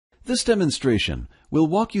this demonstration, we'll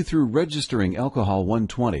walk you through registering Alcohol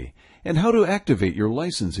 120 and how to activate your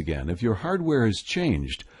license again if your hardware has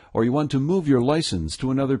changed or you want to move your license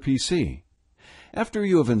to another PC. After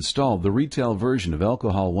you have installed the retail version of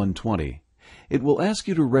Alcohol 120, it will ask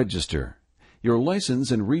you to register. Your license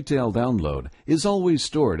and retail download is always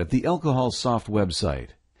stored at the Alcohol Soft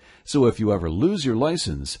website. So if you ever lose your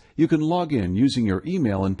license, you can log in using your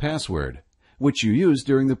email and password, which you used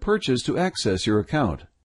during the purchase to access your account.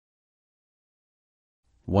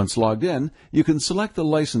 Once logged in, you can select the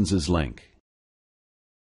Licenses link.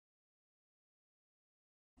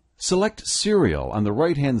 Select Serial on the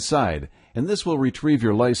right-hand side, and this will retrieve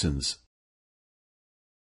your license.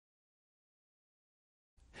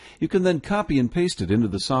 You can then copy and paste it into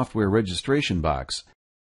the software registration box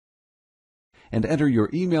and enter your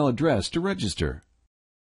email address to register.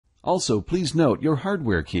 Also, please note your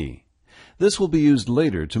hardware key. This will be used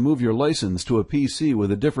later to move your license to a PC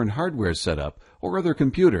with a different hardware setup or other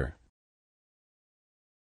computer.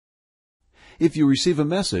 If you receive a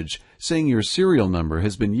message saying your serial number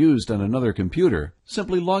has been used on another computer,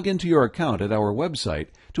 simply log into your account at our website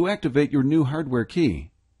to activate your new hardware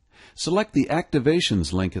key. Select the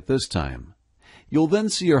Activations link at this time. You'll then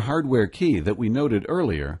see your hardware key that we noted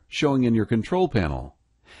earlier showing in your control panel.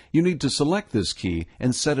 You need to select this key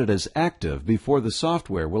and set it as active before the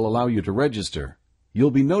software will allow you to register.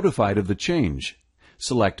 You'll be notified of the change.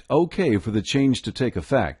 Select OK for the change to take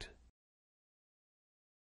effect.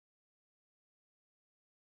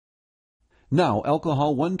 Now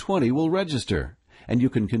Alcohol 120 will register, and you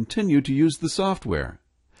can continue to use the software.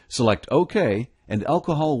 Select OK, and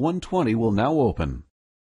Alcohol 120 will now open.